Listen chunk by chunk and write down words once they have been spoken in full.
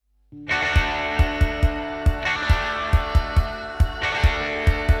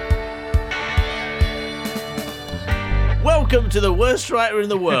Welcome to the worst writer in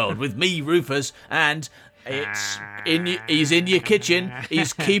the world with me, Rufus, and he's in your kitchen.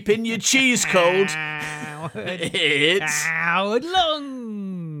 He's keeping your cheese cold. It's Howard Long.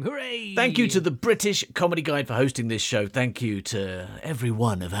 Hooray! Thank you to the British Comedy Guide for hosting this show. Thank you to every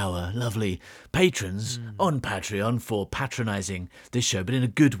one of our lovely patrons on Patreon for patronising this show, but in a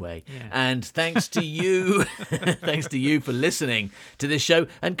good way. Yeah. And thanks to you, for listening to this show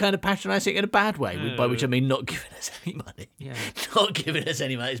and kind of patronising it in a bad way, by which I mean not giving us any money. Yeah. Not giving us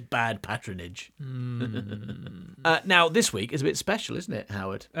any money. It's bad patronage. Now, this week is a bit special, isn't it,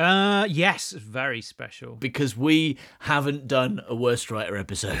 Howard? Yes, very special. Because we haven't done a Worst Writer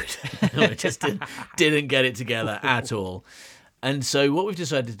episode. We just didn't get it together at all. And so what we've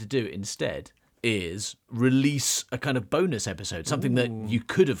decided to do instead is release a kind of bonus episode, something that you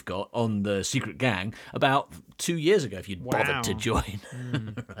could have got on the Secret Gang about 2 years ago if you'd bothered to join,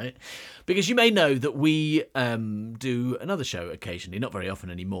 right? Because you may know that we do another show occasionally, not very often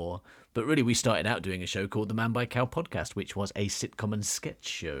anymore, but really we started out doing a show called the ManBuyCow podcast, which was a sitcom and sketch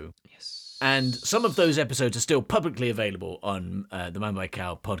show. Yes. And some of those episodes are still publicly available on the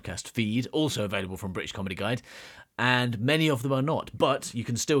ManBuyCow podcast feed, also available from British Comedy Guide, and many of them are not. But you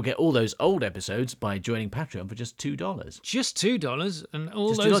can still get all those old episodes by joining Patreon for just $2. Just $2 and all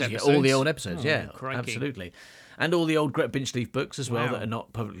Just those $2, episodes? you get all the old episodes, yeah, crikey. absolutely. And all the old Gret Binchleaf books as well Wow. that are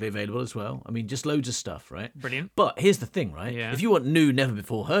not publicly available as well. I mean, just loads of stuff, right? Brilliant. But here's the thing, right? Yeah. If you want new,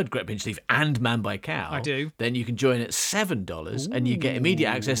 never-before-heard Gret Binchleaf and Man-by-Cow, I do. then you can join at $7 and you get immediate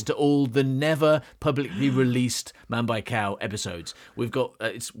access to all the never publicly released Man-by-Cow episodes. We've got,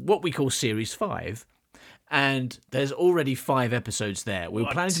 it's what we call Series 5. And there's already 5 episodes there. We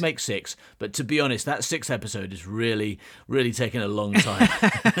were planning to make 6, but to be honest, that 6th episode is really, really taking a long time.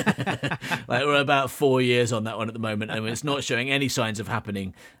 Like we're about 4 years on that one at the moment, and it's not showing any signs of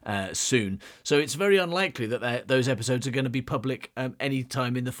happening soon. So it's very unlikely that those episodes are going to be public any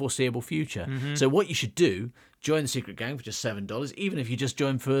time in the foreseeable future. So what you should do, join the Secret Gang for just $7, even if you just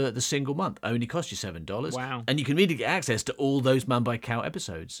join for the single month. Only cost you $7. Wow. And you can immediately get access to all those Man-by-Cow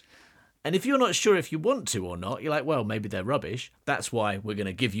episodes. And if you're not sure if you want to or not, you're like, well, maybe they're rubbish. That's why we're going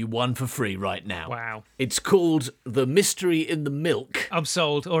to give you one for free right now. Wow. It's called The Mystery in the Milk. I'm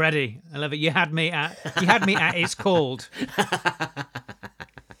sold already. I love it. You had me at it's called.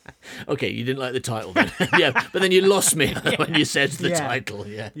 Okay, you didn't like the title then. Yeah, but then you lost me when you said the title.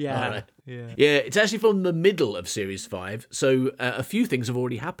 Yeah. All right. Yeah, it's actually from the middle of Series 5, so a few things have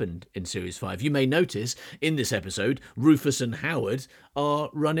already happened in Series 5. You may notice in this episode, Rufus and Howard are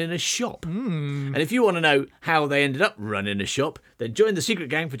running a shop. And if you want to know how they ended up running a shop, then join the Secret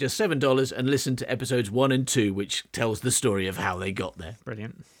Gang for just $7 and listen to episodes 1 and 2, which tells the story of how they got there.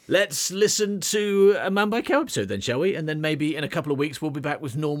 Brilliant. Let's listen to a Man-by-Cow episode then, shall we? And then maybe in a couple of weeks we'll be back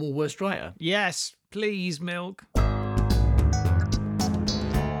with normal Worst Writer. Yes, please, Milk.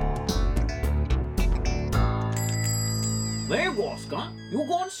 There, Oscar. You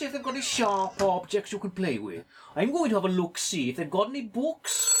go and see if they've got any sharp objects you can play with. I'm going to have a look, see if they've got any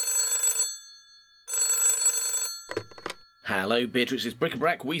books. Hello, Beatrix's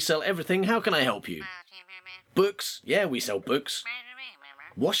Bric-a-Brac. We sell everything. How can I help you? Books? Yeah, we sell books.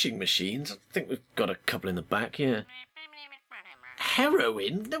 Washing machines? I think we've got a couple in the back, yeah.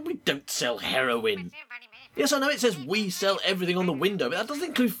 Heroin? No, we don't sell heroin. Yes, I know it says we sell everything on the window, but that doesn't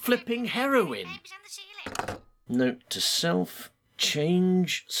include flipping heroin. Note to self,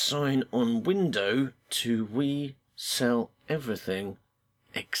 change sign on window to we sell everything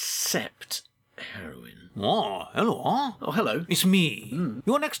except heroin. Oh, hello. Oh, hello. It's me.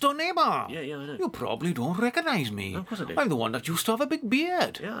 Your next door neighbour. Yeah, I know. You probably don't recognise me. Of course I do. I'm the one that used to have a big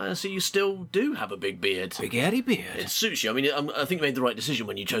beard. Yeah, I see you still do have a big beard. Big hairy beard. It suits you. I mean, I think you made the right decision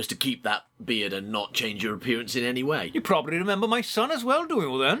when you chose to keep that beard and not change your appearance in any way. You probably remember my son as well, do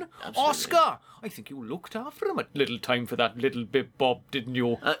you then? Absolutely. Oscar! I think you looked after him a little time for that little bit, Bob, didn't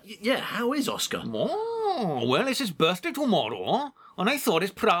you? Yeah, how is Oscar? Oh, well, it's his birthday tomorrow, and I thought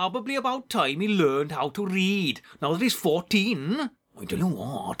it's probably about time he learned how to read. Now that he's 14, I don't know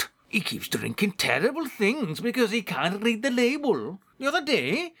what. He keeps drinking terrible things because he can't read the label. The other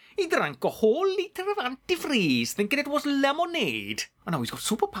day, he drank a whole litre of antifreeze thinking it was lemonade. And now he's got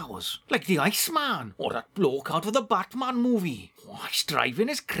superpowers, like the Iceman, or that bloke out of the Batman movie. Oh, he's driving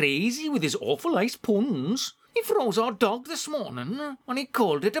us crazy with his awful ice puns. He froze our dog this morning, and he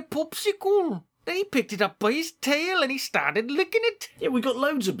called it a popsicle. Then he picked it up by his tail and he started licking it. Yeah, we've got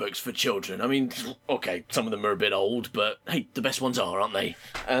loads of books for children. I mean, okay, some of them are a bit old, but hey, the best ones are, aren't they?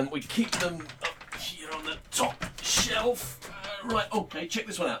 We keep them up here on the top shelf. Right, okay, check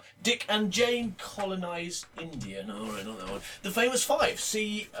this one out. Dick and Jane colonise India. No, all right, not that one. The famous five.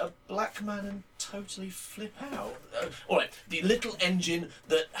 See a black man and totally flip out. All right, the little engine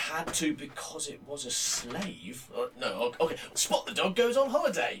that had to because it was a slave. No, okay. Spot the dog goes on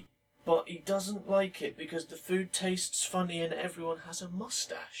holiday. But he doesn't like it because the food tastes funny and everyone has a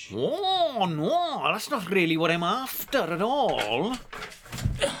moustache. Oh, no, that's not really what I'm after at all.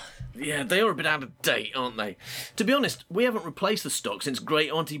 Yeah, they are a bit out of date, aren't they? To be honest, we haven't replaced the stock since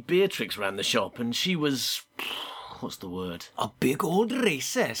Great Auntie Beatrix ran the shop, and she was... what's the word? A big old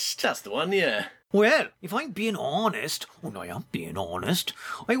racist. That's the one, yeah. Well, if I'm being honest, and I am being honest,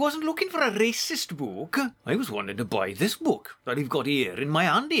 I wasn't looking for a racist book. I was wanting to buy this book that I've got here in my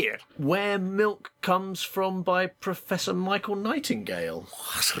hand here. Where Milk Comes From by Professor Michael Nightingale.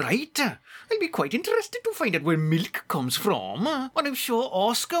 That's right. I'll be quite interested to find out where milk comes from. And I'm sure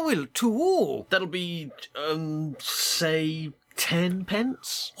Oscar will too. That'll be, say, 10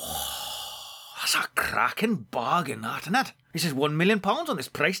 pence? That's a cracking bargain, that, isn't it? This is £1 million on this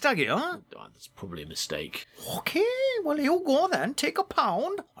price tag here. Oh, that's probably a mistake. OK, well, you go then. Take £1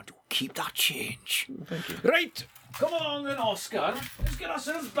 and do keep that change. Thank you. Right, come along then, Oscar. Let's get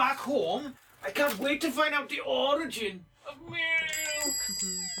ourselves back home. I can't wait to find out the origin of milk.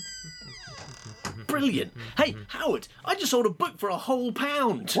 Brilliant. Hey, Howard, I just sold a book for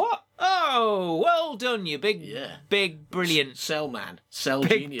 £1. What? Oh, well done, you big, Yeah. big, brilliant, Sell man. Sell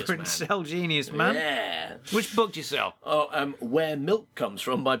big genius print man. cell genius man. Yeah. Which book do you sell? Oh, Where Milk Comes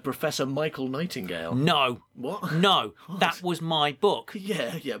From by Professor Michael Nightingale. No. What? No, that was my book.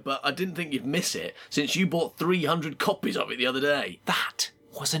 Yeah, but I didn't think you'd miss it since you bought 300 copies of it the other day. That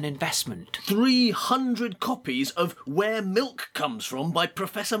was an investment. 300 copies of Where Milk Comes From by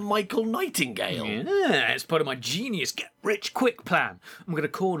Professor Michael Nightingale. Yeah, it's part of my genius get-rich-quick plan. I'm going to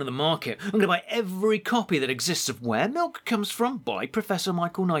corner the market. I'm going to buy every copy that exists of Where Milk Comes From by Professor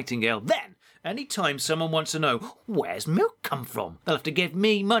Michael Nightingale. Then, anytime someone wants to know where's milk come from, they'll have to give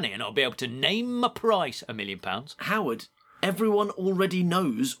me money and I'll be able to name a price, £1 million. Howard, everyone already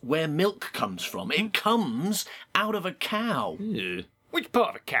knows where milk comes from. It comes out of a cow. Which part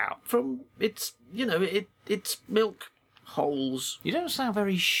of a cow? From its, its milk holes. You don't sound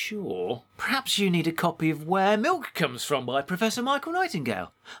very sure. Perhaps you need a copy of Where Milk Comes From by Professor Michael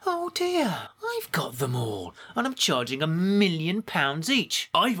Nightingale. Oh dear, I've got them all, and I'm charging £1 million each.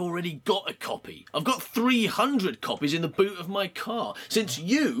 I've already got a copy. I've got 300 copies in the boot of my car, since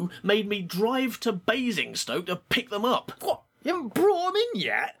you made me drive to Basingstoke to pick them up. What? You haven't brought them in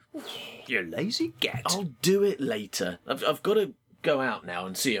yet? You lazy get. I'll do it later. I've got to go out now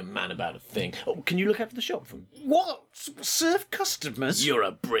and see a man about a thing. Oh, can you look after the shop for me? What? Serve customers? You're a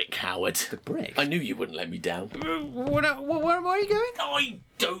brick, Howard. The brick? I knew you wouldn't let me down. Where are you going? I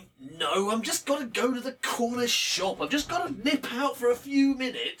don't know. I've just got to go to the corner shop. I've just got to nip out for a few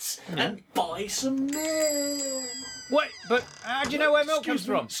minutes and buy some milk. Wait, but how do you know where milk comes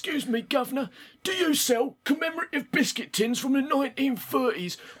from? Excuse me, Governor. Do you sell commemorative biscuit tins from the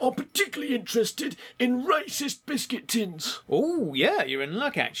 1930s? I'm particularly interested in racist biscuit tins. Oh, yeah, you're in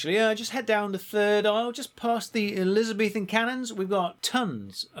luck, actually. Just head down the third aisle, just past the Elizabethan cannons. We've got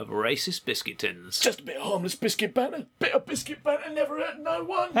tons of racist biscuit tins. Just a bit of harmless biscuit batter. Bit of biscuit batter never hurt no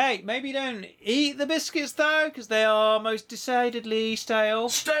one. Hey, maybe don't eat the biscuits, though, because they are most decidedly stale.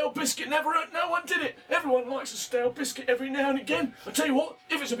 Stale biscuit never hurt no one, did it? Everyone likes a stale biscuit every now and again. I tell you what,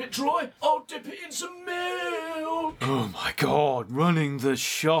 if it's a bit dry, I'll dip it in some milk. Oh my God, running the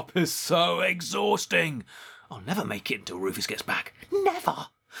shop is so exhausting. I'll never make it until Rufus gets back. Never.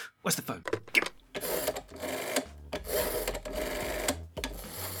 Where's the phone?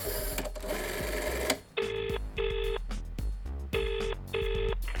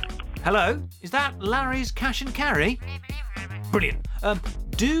 Hello, is that Larry's Cash and Carry? Brilliant.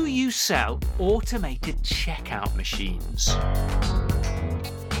 Do you sell automated checkout machines?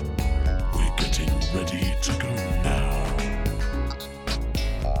 We're getting ready to go now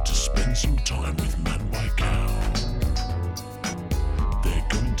to spend some time with ManBuyCow. They're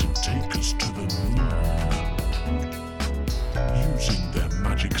going to take us to the moon using their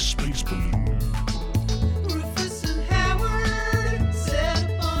magic space balloon. Rufus and Howard said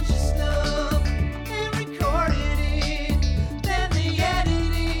a bunch of stuff and recorded it. Then they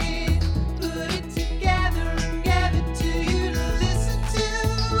edited it, put it together and gave it to you to listen to.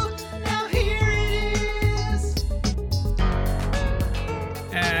 Now here it is.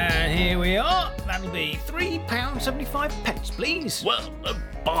 And here we are. That'll be £3.75, please. Well,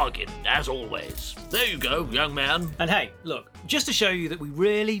 bargain, as always. There you go, young man. And hey, look, just to show you that we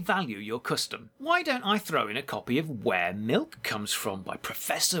really value your custom, why don't I throw in a copy of Where Milk Comes From by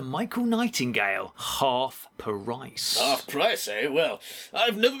Professor Michael Nightingale, half price. Half price, eh? Well,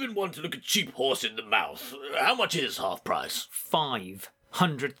 I've never been one to look a cheap horse in the mouth. How much is half price?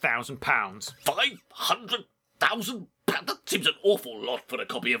 £500,000. £500,000? That seems an awful lot for a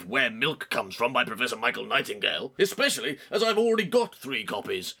copy of Where Milk Comes From by Professor Michael Nightingale, especially as I've already got 3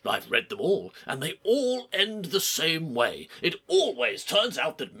 copies. I've read them all, and they all end the same way. It always turns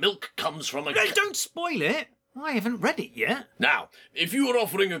out that milk comes from a... Hey, don't spoil it. I haven't read it yet. Now, if you were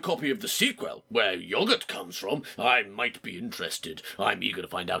offering a copy of the sequel, Where Yogurt Comes From, I might be interested. I'm eager to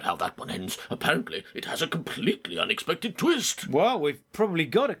find out how that one ends. Apparently, it has a completely unexpected twist. Well, we've probably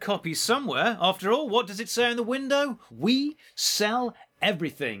got a copy somewhere. After all, what does it say on the window? We sell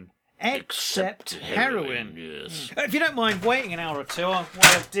everything. Except heroin. Yes. If you don't mind waiting an hour or two, while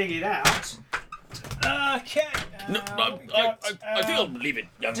I dig it out. Okay. No, I think I'll leave it,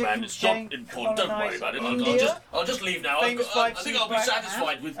 young man. It's not important. Don't worry about it. I'll just leave now. I think I'll be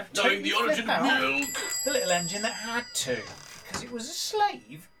satisfied with knowing the origin of milk. The little engine that had to, because it was a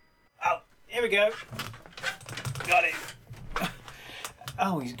slave. Oh, here we go. Got it.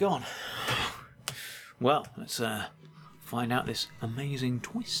 Oh, he's gone. Well, let's find out this amazing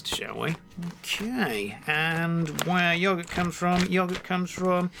twist, shall we? Okay, and where yogurt comes from, it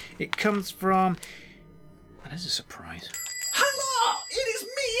comes from... That is a surprise. Hello! It is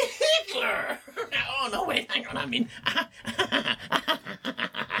me, Hitler! Oh, no, wait, hang on, I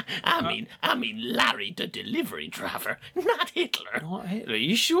mean Larry the delivery driver, not Hitler. Not Hitler?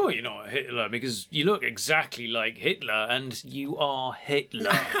 You sure you're not Hitler? Because you look exactly like Hitler, and you are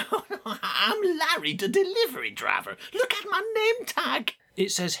Hitler. I'm Larry the delivery driver. Look at my name tag.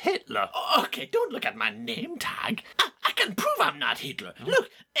 It says Hitler. Okay, don't look at my name tag. I can prove I'm not Hitler. Look,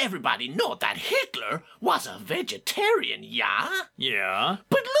 everybody know that Hitler was a vegetarian, yeah? Yeah.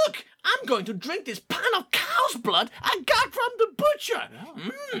 But look, I'm going to drink this pan of cow's blood I got from the butcher.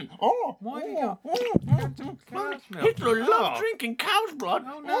 Why do you go? Hitler loved drinking cow's blood.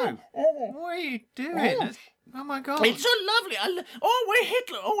 Oh, no. What are you doing? Oh, my God. It's so lovely.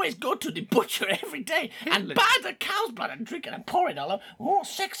 Hitler always go to the butcher every day and buy the cow's blood and drink it and pour it all over. Oh,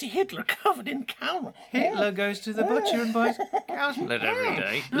 sexy Hitler covered in cow. Hitler goes to the butcher and buys cow's blood every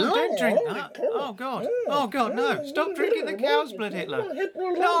day. No, don't drink that. Oh, God. Oh, God, no. Stop drinking the cow's blood, Hitler.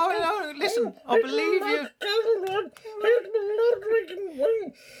 No, listen. I believe you.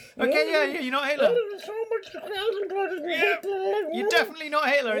 Okay, yeah, you're not Hitler. You're definitely not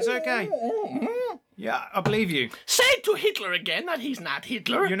Hitler. It's okay. Yeah, I believe you. Say to Hitler again that he's not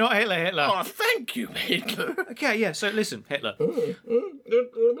Hitler. You're not Hitler. Oh, thank you, Hitler. Okay, yeah, so listen, Hitler.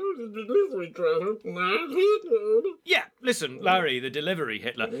 Yeah, listen, Larry, the delivery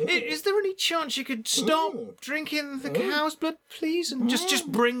Hitler. Is there any chance you could stop drinking the cow's blood, please, and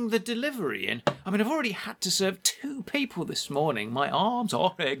just bring the delivery in? I mean, I've already had to serve 2 people this morning. My arms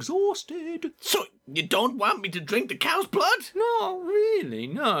are exhausted. So, you don't want me to drink the cow's blood? Not really,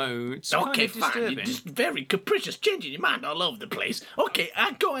 no. It's Okay, kind of fine. disturbing. You're just very capricious, changing your mind all over the place. Okay,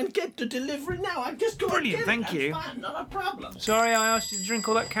 I'll go and get the delivery now. I'll just go Brilliant, and get thank it. you. That's fine, not a problem. Sorry I asked you to drink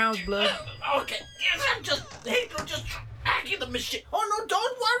all that cow's blood. Okay, yes, I'm just Hitler just hacking the machine. Oh no,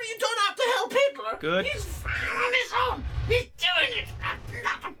 don't worry, you don't have to help Hitler. Good. He's fine on his own. He's doing it. Not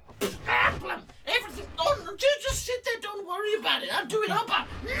a problem. Everything. Oh no, just sit there. Don't worry about it. I'll do it all by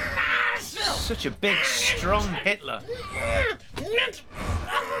myself. Such a big, strong Hitler.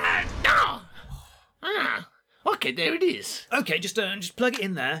 Okay, there it is. Okay, just plug it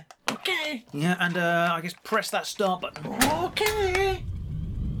in there. Okay. Yeah, and I guess press that start button. Okay.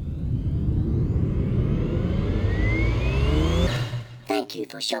 Thank you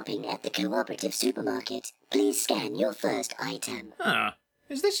for shopping at the cooperative supermarket. Please scan your first item.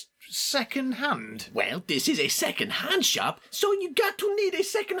 Is this second-hand? Well, this is a second-hand shop, so you got to need a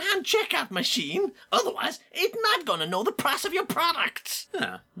second-hand checkout machine. Otherwise, it's not gonna know the price of your products.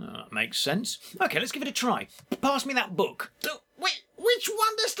 That makes sense. Okay, let's give it a try. Pass me that book. Wait, which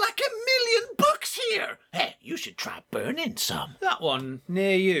one? There's like 1,000,000 books here. Hey, you should try burning some. That one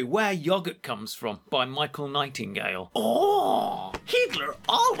near you, Where Yogurt Comes From, by Michael Nightingale. Oh, Hitler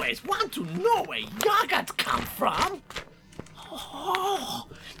always want to know where yogurt come from. Oh,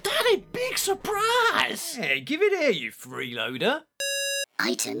 that a big surprise. Hey, give it here, you freeloader.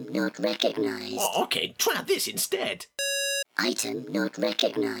 Item not recognized. Oh, okay, try this instead. Item not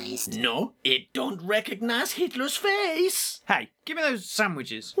recognized. No, it don't recognize Hitler's face. Hey, give me those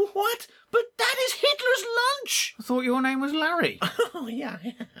sandwiches. What? But that is Hitler's lunch. I thought your name was Larry. Oh, yeah.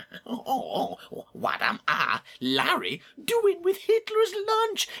 Oh, what am I, Larry, doing with Hitler's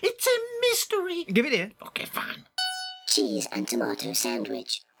lunch? It's a mystery. Give it here. Okay, fine. Cheese and tomato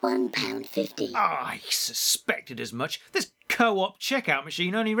sandwich. £1.50. I suspected as much. This co-op checkout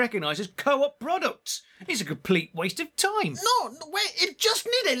machine only recognises co-op products. It's a complete waste of time. No, wait, it just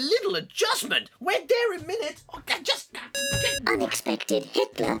need a little adjustment. Wait there a minute. Okay, just... Unexpected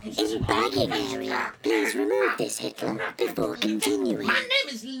Hitler in bagging area. Please remove this Hitler before continuing. My name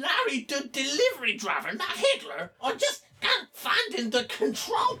is Larry, the delivery driver, not Hitler. I just can't find in the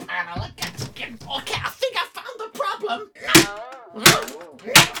control panel. Okay, I think I found the problem.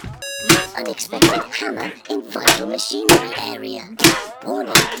 Unexpected hammer in vital machinery area.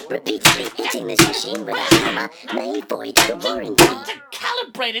 Warning, repeatedly hitting this machine with a hammer may void the warranty. To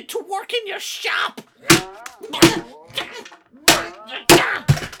calibrate it to work in your shop.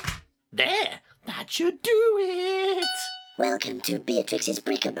 There, that should do it. Welcome to Beatrix's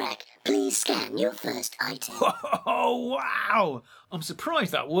Bric-a-Brac. Please scan your first item. Oh, wow. I'm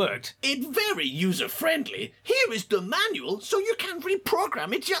surprised that worked. It's very user-friendly. Here is the manual so you can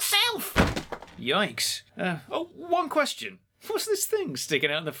reprogram it yourself. Yikes. One question. What's this thing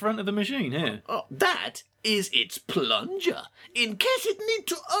sticking out the front of the machine here? Oh, that is its plunger, in case it need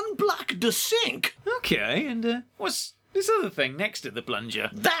to unblock the sink. Okay, and what's this other thing next to the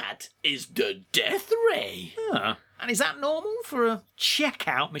plunger? That is the death ray. Ah, and is that normal for a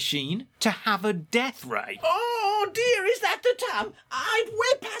checkout machine to have a death ray? Oh dear, is that the time? I'd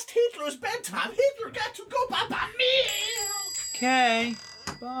way past Hitler's bedtime. Hitler got to go buy milk. Okay,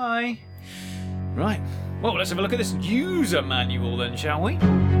 bye. Right, well, let's have a look at this user manual then, shall we?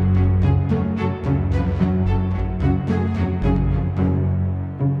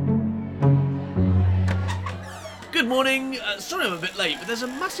 Good morning. Sorry I'm a bit late, but there's a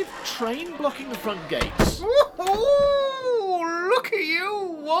massive train blocking the front gates. Woohoo! Look at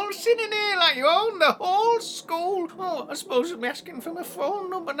you, waltzing in here like you own the whole school. Oh, I suppose you'll be asking for my phone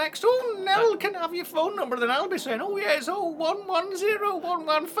number next. Oh, Nell, can I have your phone number? Then I'll be saying, oh yeah, it's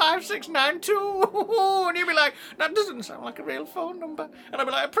 0110115692. And you'll be like, that doesn't sound like a real phone number. And I'll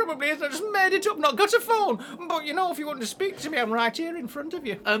be like, it probably is. I just made it up, not got a phone. But you know, if you want to speak to me, I'm right here in front of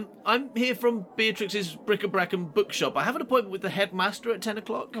you. I'm here from Beatrix's Bric-a-Brac and Bookshop. I have an appointment with the headmaster at 10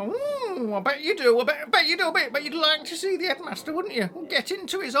 o'clock. Oh, I bet you do. I bet you do. I bet you'd like to see the headmaster, wouldn't you? Get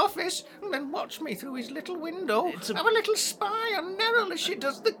into his office and then watch me through his little window. Have a little spy on Neril as she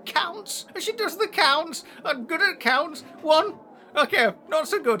does the counts. I'm good at counts. 1. Okay, not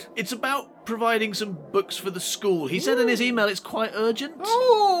so good. It's about providing some books for the school. He said in his email it's quite urgent.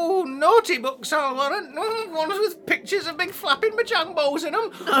 Oh, naughty books, I'll warrant. Ones with pictures of big flapping majangbos in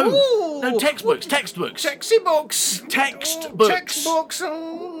them. No, textbooks. Sexy books. Textbooks.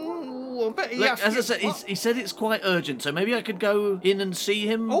 Oh, I bet he Look, as I said, he said it's quite urgent, so maybe I could go in and see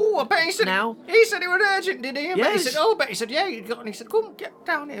him. Oh, I bet he said now. He said it was urgent, did he? I bet he Yes. said, yeah, you got. And he said, come get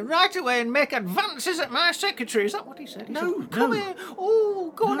down here right away and make advances at my secretary. Is that what he said? He No, said, come no. here.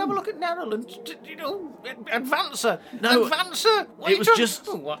 Oh, go and have a look at Neril and advance her. No, advance her. What it are you was trying- just-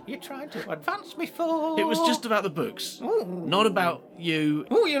 Oh, what are you trying to advance me for? It was just about the books, Oh. not about you.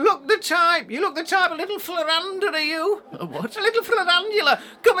 Oh, you look the type. A little flaranda, are you? A what? A little flarandula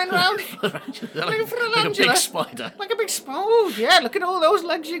coming round. Like a big spider. Like a big spider. Oh, yeah, look at all those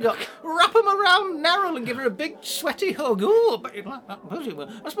legs you got. Wrap them around Neril and give her a big sweaty hug. Oh, I bet you'd like that.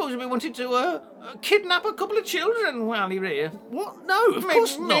 I suppose you wanted to kidnap a couple of children while you're here. What? No, of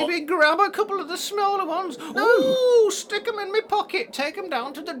course not. Maybe grab a couple of the smaller ones. No. Stick them in my pocket. Take them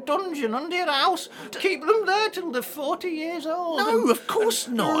down to the dungeon under your house. Keep them there till they're 40 years old. No, of course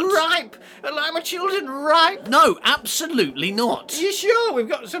not. Ripe. Like my children, ripe. No, absolutely not. You sure? We've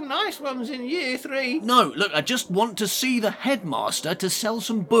got some nice ones in year 3. No, look, I just want to see the headmaster to sell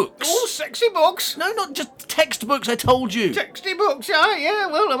some books. Oh, sexy books. No, not just textbooks, I told you. Texty books, yeah,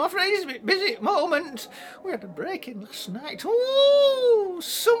 well, I'm afraid he's a bit busy at the moment. We had a break-in last night. Oh,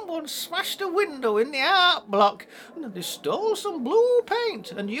 someone smashed a window in the art block and then they stole some blue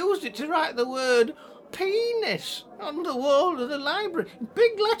paint and used it to write the word penis on the wall of the library in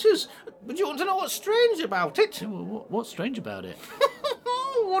big letters. But you want to know what's strange about it? What's strange about it?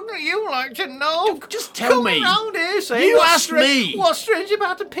 Wouldn't you like to know? Just tell me. Come around here, say You what's asked me. What's strange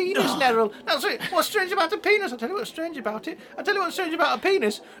about a penis, Neril? That's it. What's strange about a penis? I'll tell you what's strange about it. I'll tell you what's strange about a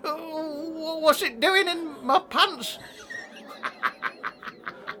penis. What's it doing in my pants?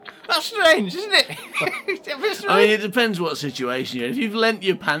 That's strange, isn't it? It's a bit strange. I mean, it depends what situation you're in. If you've lent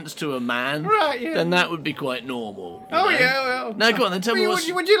your pants to a man, Right, yeah. then that would be quite normal. you Oh, know? yeah, well. No, go on, then tell me what's...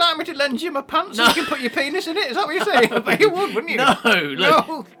 Would you like me to lend you my pants so you can put your penis in it? Is that what you're saying? I bet you would, wouldn't you? No, look,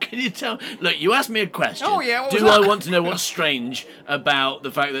 No. can you tell... Look, you asked me a question. Oh, yeah, what Do was I that? want to know what's strange about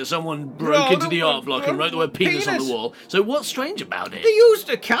the fact that someone broke into the art block and wrote the word penis on the wall? So what's strange about it? They used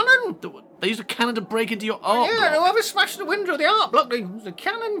a cannon. They used a cannon to break into your art Yeah, block. whoever smashed the window of the art block, they used a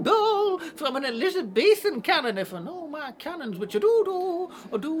cannonball from an Elizabethan cannon. If I know my cannons, which a doo-doo,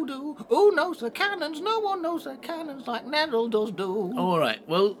 a doo-doo. Who knows the cannons? No one knows the cannons like Neril does do. All right.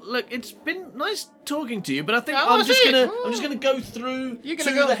 Well, look, it's been nice talking to you, but I think Oh, I'm was just it? gonna go through You're to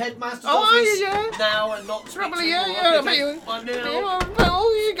gonna go- the headmaster's Oh, are office you, yeah? now and not speak Probably, to yeah, him. yeah. I Okay, bet you. I know.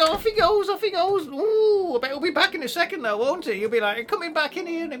 Oh, here you go. Off he goes. Off he goes. Ooh, I bet he'll be back in a second, though, won't he? You'll be like coming back in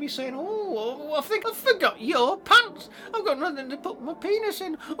here, and he'll be saying, "Oh, I think I forgot your pants. I've got nothing to put my penis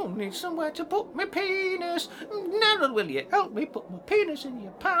in. I need somewhere to put my penis. Neril, will you help me put my penis in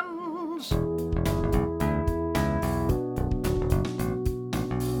your pants?"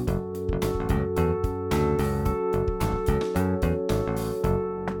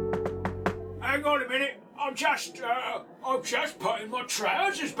 Hang on a minute. I'm just putting my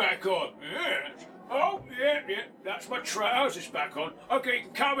trousers back on. Yes. Oh, yeah, that's my trousers back on. Okay,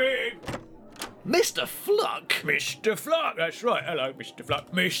 come in. Mr. Fluck. Mr. Fluck, that's right. Hello, Mr.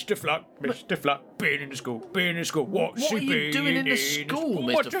 Fluck. Mr. Fluck, Mr. Fluck. Been in the school, What's What he are you been doing in the school? school,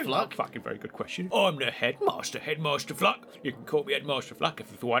 What Mr. do- Fluck? Fucking very good question. I'm the Headmaster Fluck. You can call me Headmaster Fluck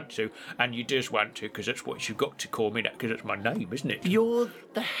if you want to, and you just want to, because that's what you've got to call me, because that's my name, isn't it? You're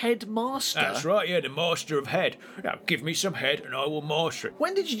the headmaster. That's right, yeah, the master of head. Now, give me some head and I will master it.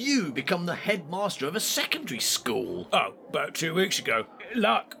 When did you become the headmaster of a secondary school? Oh, about 2 weeks ago.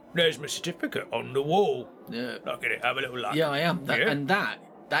 Look, there's my certificate on the wall. Yeah. Look at it, have a little look. Yeah, I am. Yeah. And that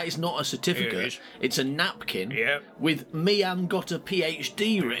is not a certificate. It is. It's a napkin Yeah. with "Me am got a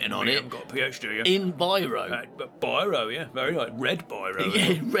PhD" written on You it haven't got a PhD, yeah? in biro. But biro, yeah, very nice. Red biro.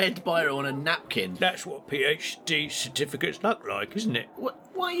 Yeah, red biro on a napkin. That's what PhD certificates look like, isn't it? Why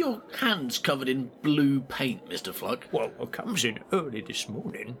are your hands covered in blue paint, Mr. Fluck? Well, I comes in early this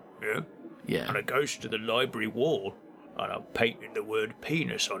morning, yeah, Yeah. and I goes to the library wall, and I painted the word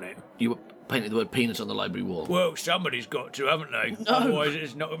penis on it. You were painting the word penis on the library wall. Well, somebody's got to, haven't they? No. Otherwise,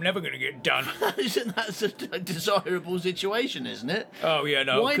 it's never going to get done. Isn't that a desirable situation, isn't it? Oh, yeah,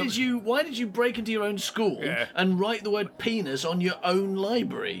 no. Why did you break into your own school Yeah. and write the word penis on your own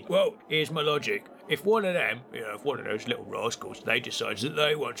library? Well, here's my logic. If one of them, if one of those little rascals, they decides that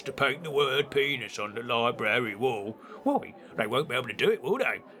they wants to paint the word penis on the library wall, well, they won't be able to do it, will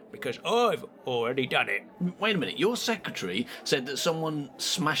they? Because I've already done it. Wait a minute, your secretary said that someone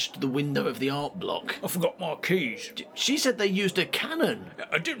smashed the window of the art block. I forgot my keys. She said they used a cannon.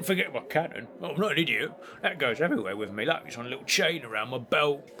 I didn't forget my cannon. I'm not an idiot. That goes everywhere with me. Look, it's on a little chain around my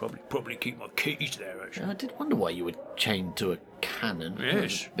belt. Probably keep my keys there, actually. I did wonder why you were chained to a cannon. That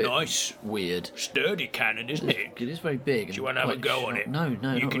was Yes, a bit nice. Weird. Sturdy cannon, isn't it? It is very big. Do you want to have a go on it? No, You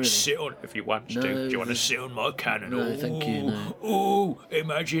not can really. sit on it if you want to. No, Do you want to sit on my cannon? no, thank you, no. Ooh,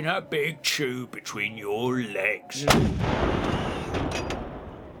 imagine a big tube between your legs.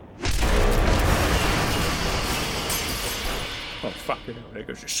 Oh, fucking hell, there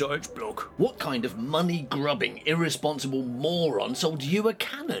goes the science block. What kind of money-grubbing, irresponsible moron sold you a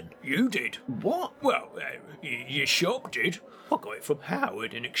cannon? You did. What? Well, your shop did. I got it from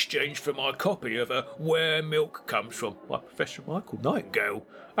Howard in exchange for my copy of Where Milk Comes From by Professor Michael Nightingale.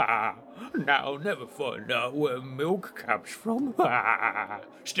 Now I'll never find out where milk comes from.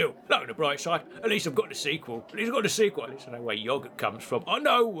 Still, look on the bright side, at least I've got the sequel. At least I know where yogurt comes from. I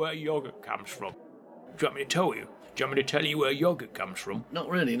know where yogurt comes from. Do you want me to tell you? Do you want me to tell you where yogurt comes from? Not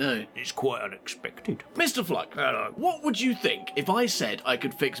really, no. It's quite unexpected. Mr. Fluck, Hello. what would you think if I said I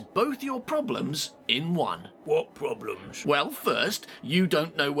could fix both your problems in one? What problems? Well, first, you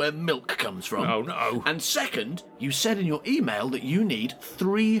don't know where milk comes from. Oh, no. And second, you said in your email that you need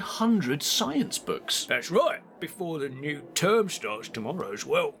 300 science books. That's right, before the new term starts tomorrow as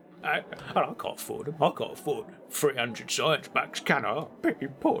well. And I can't afford them. I can't afford 300 science backs, can I?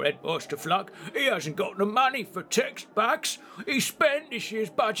 Poor Headmaster Fluck. He hasn't got the money for text backs. He spent this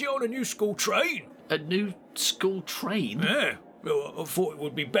year's budget on a new school train. A new school train? Yeah. Well, I thought it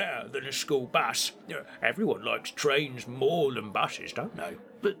would be better than a school bus. You know, everyone likes trains more than buses, don't they?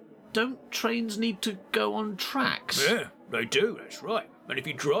 But don't trains need to go on tracks? Yeah, they do, that's right. And if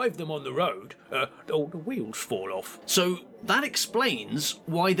you drive them on the road, all the wheels fall off. So that explains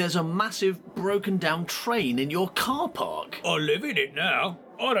why there's a massive broken down train in your car park. I live in it now.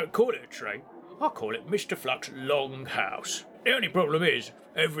 I don't call it a train. I call it Mr. Fluck's Longhouse. The only problem is,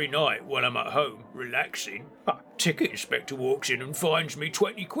 every night when I'm at home, relaxing, a ticket inspector walks in and fines me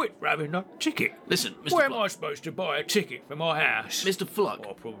 20 quid for having a ticket. Listen, Mr. Where am Fluck. I supposed to buy a ticket for my house? Mr. Fluck.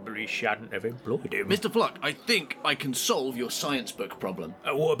 I probably shouldn't have employed him. Mr. Fluck, I think I can solve your science book problem.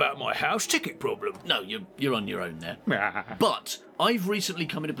 What about my house ticket problem? No, you're on your own there. But I've recently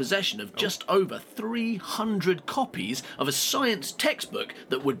come into possession of just over 300 copies of a science textbook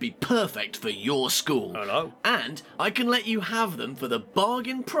that would be perfect for your school. Hello? And I can let you have them for the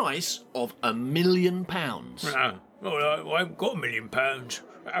bargain price of £1 million. Well, I haven't got £1 million.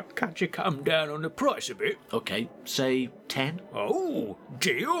 Can't you come down on the price a bit? Okay, say 10. Oh,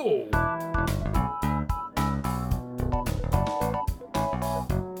 deal.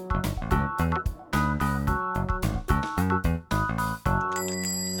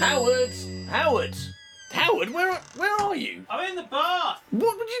 Howard, where are you? I'm in the bath,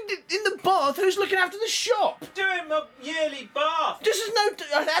 What would you do in the bath? Who's looking after the shop? doing my yearly bath. This is no.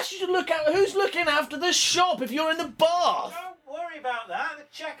 I asked you to look at who's looking after the shop if you're in the bath. Don't worry about that. The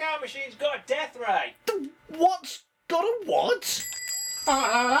checkout machine's got a death ray. What's got a what?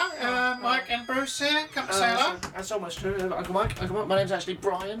 Hello. Mike and Bruce here. Come to say hello. That's almost true. Uncle Mike. My name's actually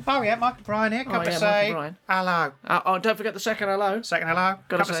Brian. Oh yeah, Mike and Brian here. Come to yeah, say Mike and Brian. hello. Oh, don't forget the second hello. Second hello.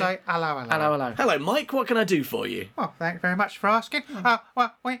 Gotta Come to say say hello. Hello. Hello, Mike. What can I do for you? Well, thank you very much for asking.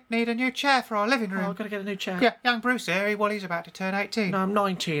 Well, we need a new chair for our living room. I've got to get a new chair. Yeah, young Bruce here, he's about to turn 18. No, I'm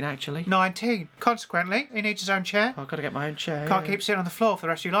 19 actually. 19. Consequently, he needs his own chair. I've got to get my own chair. Can't keep sitting on the floor for the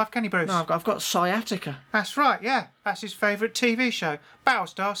rest of your life, can you, Bruce? No, I've got sciatica. That's right, yeah. That's his favourite TV show,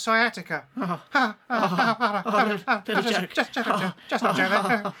 Battlestar Sciatica. Little joke. Just not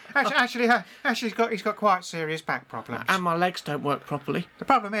joking. Actually, he's got quite serious back problems. And my legs don't work properly. The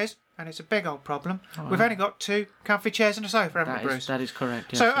problem is, and it's a big old problem, we've only got 2 comfy chairs and a sofa, haven't we, Bruce? That is correct.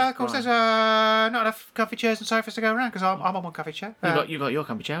 Yes, So, yes, of course, Brian. there's not enough comfy chairs and sofas to go around because I'm on one comfy chair. You got your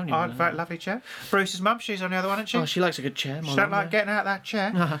comfy chair, haven't you? Oh, a very lovely chair. Bruce's mum, she's on the other one, isn't she? Oh, she likes a good chair. She don't like getting out of that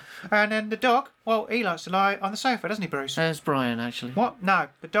chair. And then the dog, well, he likes to lie on the sofa, doesn't he, Bruce? There's Brian, actually. What? No,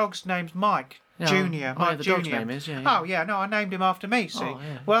 the dog's name's Mike. Yeah, Junior. oh, yeah, Mike the Junior. dog's name is, yeah. Oh, yeah, no, I named him after me, see. Oh,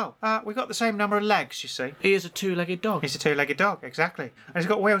 yeah. Well, we got the same number of legs, you see. He is a two-legged dog. He's a 2-legged dog, exactly. And he's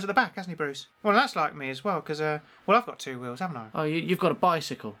got wheels at the back, hasn't he, Bruce? Well, that's like me as well, because, well, I've got 2 wheels, haven't I? Oh, you've got a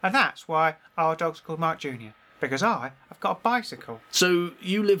bicycle. And that's why our dog's called Mike Junior. Because I've got a bicycle. So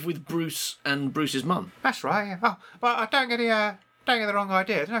you live with Bruce and Bruce's mum? That's right, yeah. Oh, but I don't get the wrong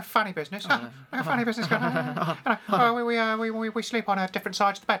idea. There's no funny business. No funny business going on. We sleep on different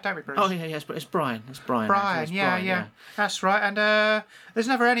sides of the bed, don't we, Bruce? Oh, yeah, yes, but it's Brian. It's Brian. Brian, actually. It's yeah, Brian, yeah. That's right. And there's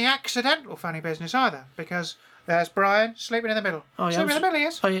never any accidental funny business either, because there's Brian sleeping in the middle. Oh, yeah, Sleeping in the middle, he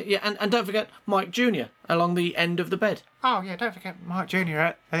is. Oh, yeah, and don't forget Mike Jr. along the end of the bed. Oh, yeah, don't forget Mike Jr.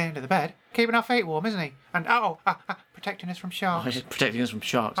 at the end of the bed. Keeping our feet warm, isn't he? And, protecting us from Oh, sharks. he's protecting us from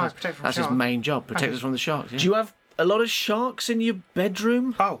sharks. Oh, That's, protect from that's his sharks. main job, protect Okay. us from the sharks. Yeah. Do you have a lot of sharks in your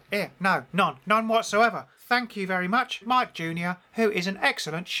bedroom? Oh, here, no, none whatsoever. Thank you very much, Mike Jr., who is an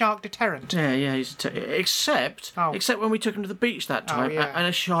excellent shark deterrent. Yeah, he's except when we took him to the beach that time, yeah. and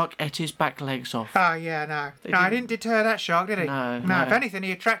a shark ate his back legs off. Oh, yeah, no. No, he didn't deter that shark, did he? No. If anything,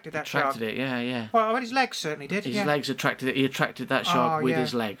 he attracted that shark. Attracted it, yeah. Well, his legs certainly did. His yeah. legs attracted it. He attracted that shark with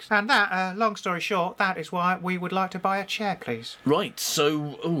his legs. And that, long story short, that is why we would like to buy a chair, please. Right.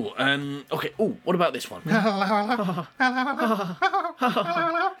 So, okay. Oh, what about this one? Hello.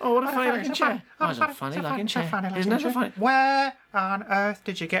 Oh, what a funny looking chair. Oh, it's a funny looking chair. Isn't it funny? Where on earth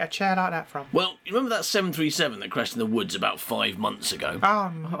did you get a chair like that from? Well, you remember that 737 that crashed in the woods about 5 months ago?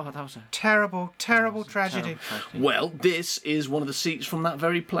 Oh, Oh, that was a terrible tragedy. terrible tragedy. Well, this is one of the seats from that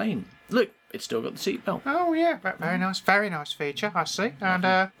very plane. Look, it's still got the seatbelt. Oh, yeah, very nice feature, I see. And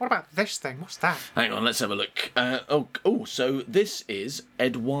what about this thing? What's that? Hang on, let's have a look. So this is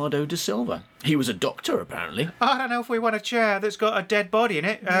Eduardo da Silva. He was a doctor, apparently. I don't know if we want a chair that's got a dead body in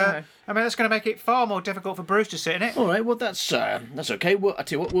it. No. I mean, that's going to make it far more difficult for Bruce to sit in it. All right, well, that's okay. Well, I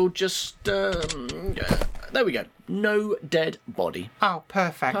tell you what, we'll just... there we go. No dead body. Oh,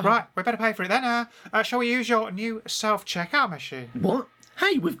 perfect. Right, we better pay for it then. Shall we use your new self-checkout machine? What?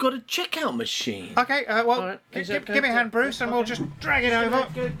 Hey, we've got a checkout machine. Okay, well, All right, is it okay? give me a hand, Bruce, and we'll just drag it over.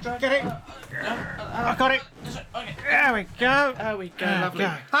 Get it. I got it. There we go. There we go, lovely.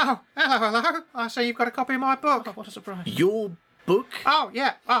 Oh, hello. I see you've got a copy of my book. What a surprise. Your book? book? Oh,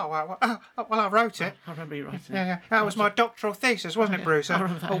 yeah. Oh, well, I wrote it. I remember you writing it. Yeah. That was my doctoral thesis, wasn't it, Bruce? I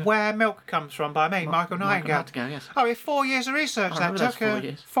remember that, yeah. Where Milk Comes From by me, Michael Nightingale. Nightingale, yes. Oh, yeah, 4 years of research I that remember those took. 4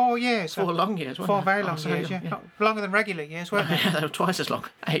 years. 4 years. 4 long years, wasn't 4 it? very Oh, long so years, yeah. Not longer than regular years, weren't they? Yeah, they were twice as long.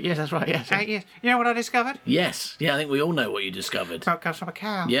 8 years, that's right, yes. 8 years. You know what I discovered? Yes. Yeah, I think we all know what you discovered. Milk comes from a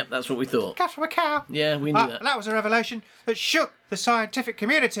cow. Yep, that's what we thought. Comes from a cow. Yeah, we knew that. That was a revelation that shook the scientific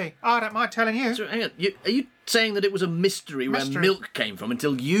community. I don't mind telling you. So, hang on, are you saying that it was a mystery where Mystery. milk came from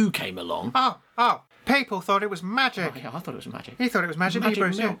until you came along? Oh, people thought it was magic. Oh, yeah, I thought it was magic. You thought it was magic, Magic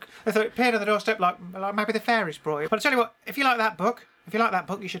Bruce, milk. yeah. They thought it appeared on the doorstep like maybe the fairies brought it. But I tell you what, if you like that book,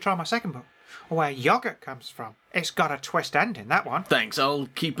 you should try my second book, Where Yoghurt Comes From. It's got a twist ending, that one. Thanks, I'll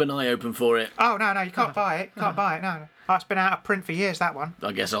keep an eye open for it. Oh, no, you can't buy it. Can't buy it, no. Oh, it's been out of print for years, that one.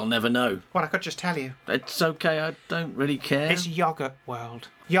 I guess I'll never know. Well, I could just tell you. It's okay, I don't really care. It's Yoghurt World.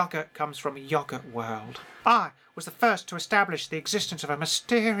 Yoghurt comes from Yoghurt World. I was the first to establish the existence of a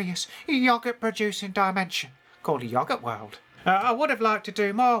mysterious yoghurt-producing dimension called Yoghurt World. I would have liked to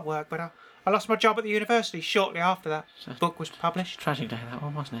do more work, but I lost my job at the university shortly after that book was published. Tragic day, that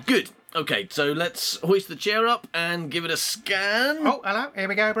one, wasn't it? Good. Okay, so let's hoist the chair up and give it a scan. Oh, hello. Here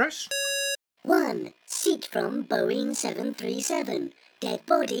we go, Bruce. 1. Seat from Boeing 737. Dead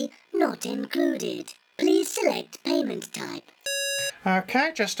body not included. Please select payment type.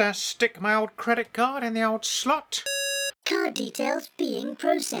 Okay, just stick my old credit card in the old slot. Card details being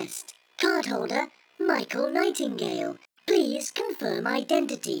processed. Cardholder Michael Nightingale. Please confirm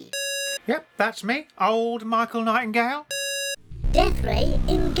identity. Yep, that's me. Old Michael Nightingale. Death ray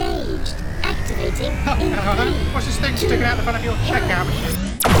engaged. Activating in Hello. 3. What's this thing sticking out the front of your checkout machine?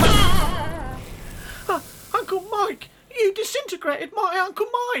 Uncle Mike! You disintegrated my Uncle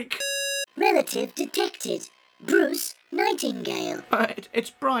Mike! Relative detected. Bruce Nightingale.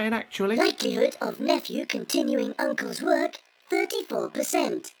 It's Brian, actually. Likelihood of nephew continuing uncle's work,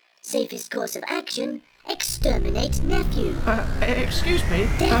 34%. Safest course of action, exterminate nephew. Excuse me?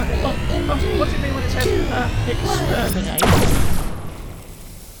 Death ray in 3. What do you mean when it says 2, 1. exterminate?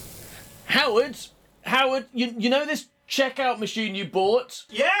 Howard, you know this checkout machine you bought?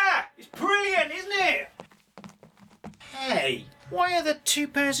 Yeah, it's brilliant, isn't it? Hey, why are there 2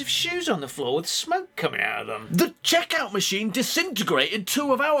 pairs of shoes on the floor with smoke coming out of them? The checkout machine disintegrated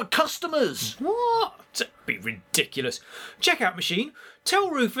 2 of our customers. What? That'd be ridiculous. Checkout machine, tell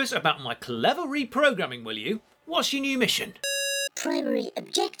Rufus about my clever reprogramming, will you? What's your new mission? Primary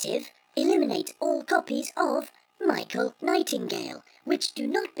objective, eliminate all copies of Michael Nightingale, which do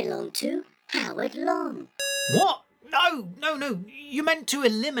not belong to Howard Long. What? No. You meant to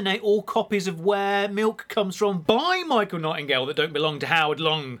eliminate all copies of Where Milk Comes From by Michael Nightingale that don't belong to Howard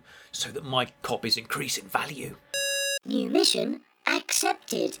Long, so that my copies increase in value. New mission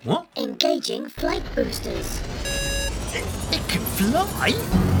accepted. What? Engaging flight boosters. It can fly?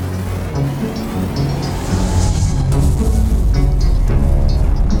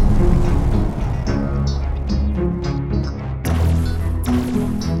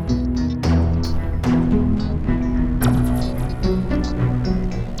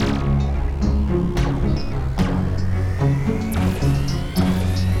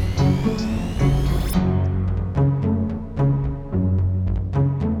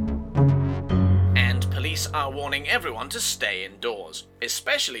 Are warning everyone to stay indoors,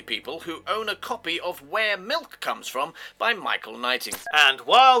 especially people who own a copy of Where Milk Comes From by Michael Nightingale. And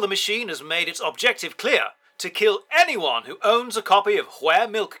while the machine has made its objective clear, to kill anyone who owns a copy of Where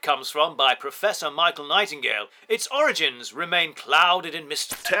Milk Comes From by Professor Michael Nightingale, its origins remain clouded in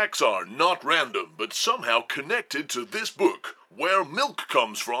mystery. Attacks are not random, but somehow connected to this book, Where Milk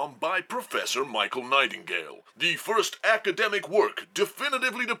Comes From by Professor Michael Nightingale. The first academic work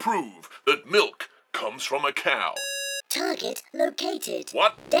definitively to prove that milk comes from a cow. Target located.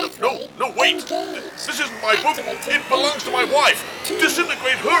 What? Death ray No, wait! engaged. This isn't my book! Activating It belongs to my in wife! 2,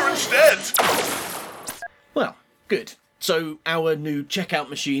 Disintegrate her instead! Well, good. So our new checkout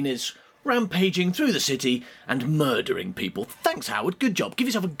machine is rampaging through the city and murdering people. Thanks, Howard. Good job. Give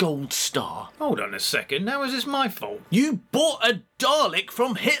yourself a gold star. Hold on a second, how is this my fault? You bought a Dalek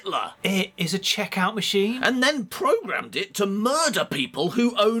from Hitler It is a checkout machine? and then programmed it to murder people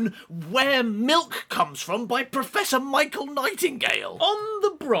who own Where Milk Comes From by Professor Michael Nightingale. On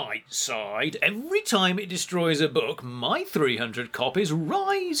the bright side, every time it destroys a book, my 300 copies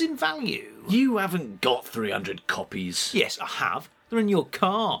rise in value. You haven't got 300 copies. Yes, I have. They're in your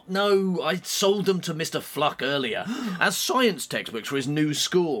car. No, I sold them to Mr. Fluck earlier as science textbooks for his new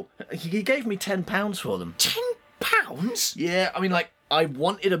school. He gave me £10 for them. £10? Yeah, I mean, like, I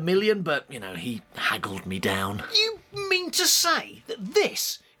wanted $1 million, but, he haggled me down. You mean to say that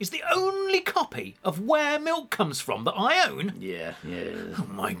this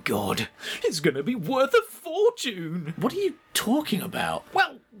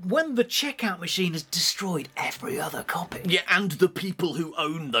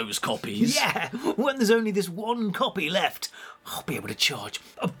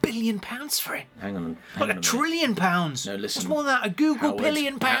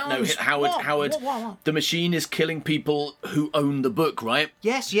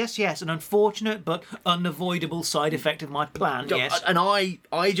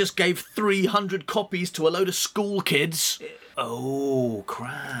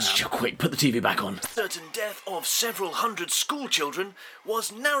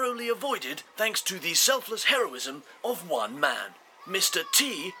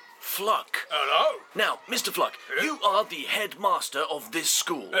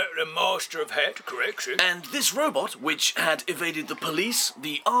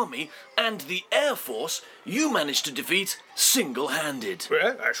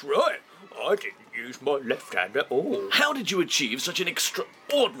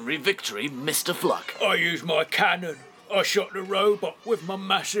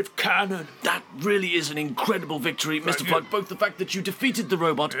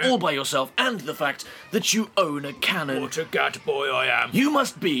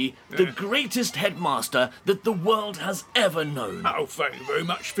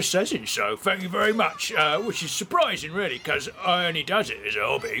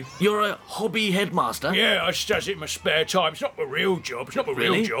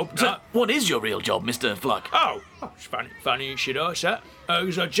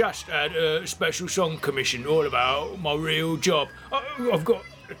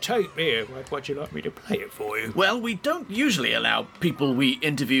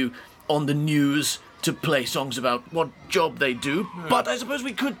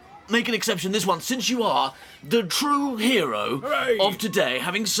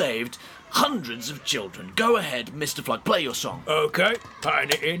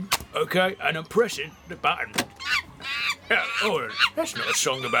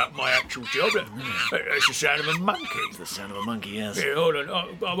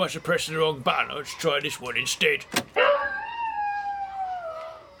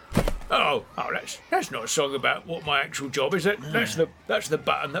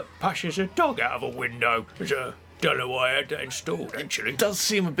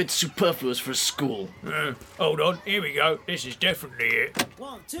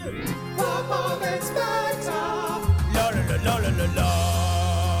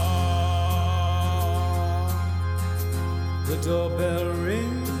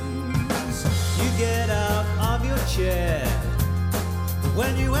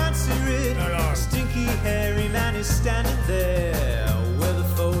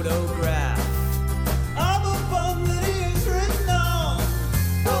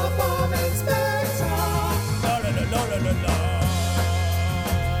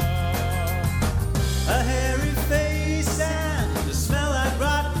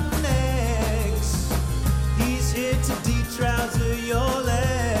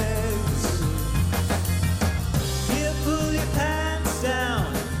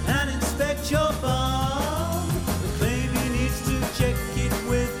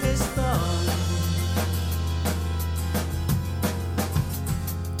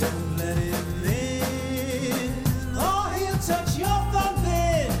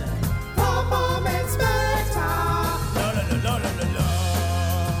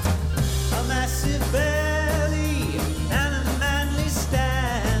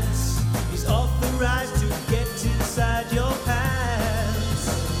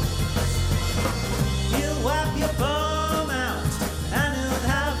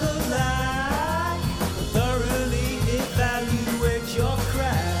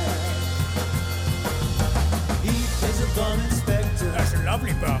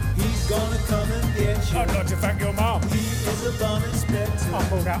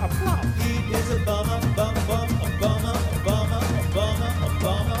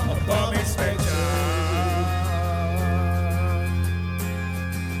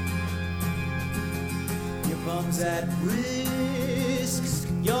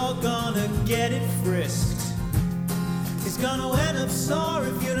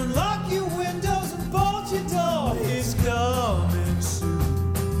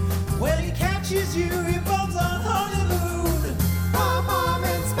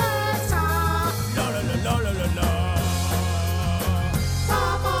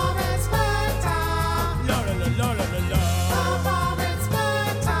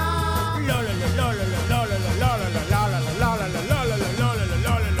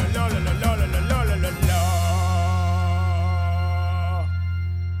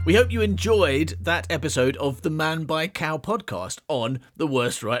We hope you enjoyed that episode of the Man by Cow podcast on the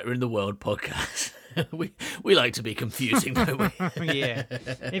Worst Writer in the World podcast. We like to be confusing, don't we? Yeah.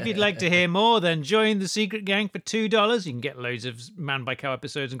 If you'd like to hear more, then join the secret gang for $2. You can get loads of Man by Cow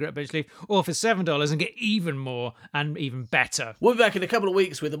episodes and Great Bench Leaf, or for $7 and get even more and even better. We'll be back in a couple of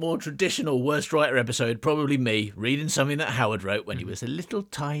weeks with a more traditional Worst Writer episode, probably me reading something that Howard wrote when he was a little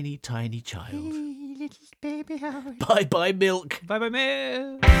tiny, tiny child. Little baby Howard. Bye-bye, Milk. Bye-bye,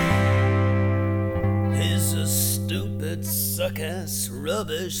 Milk. He's a stupid, suck-ass,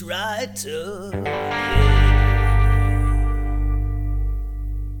 rubbish writer. Yeah.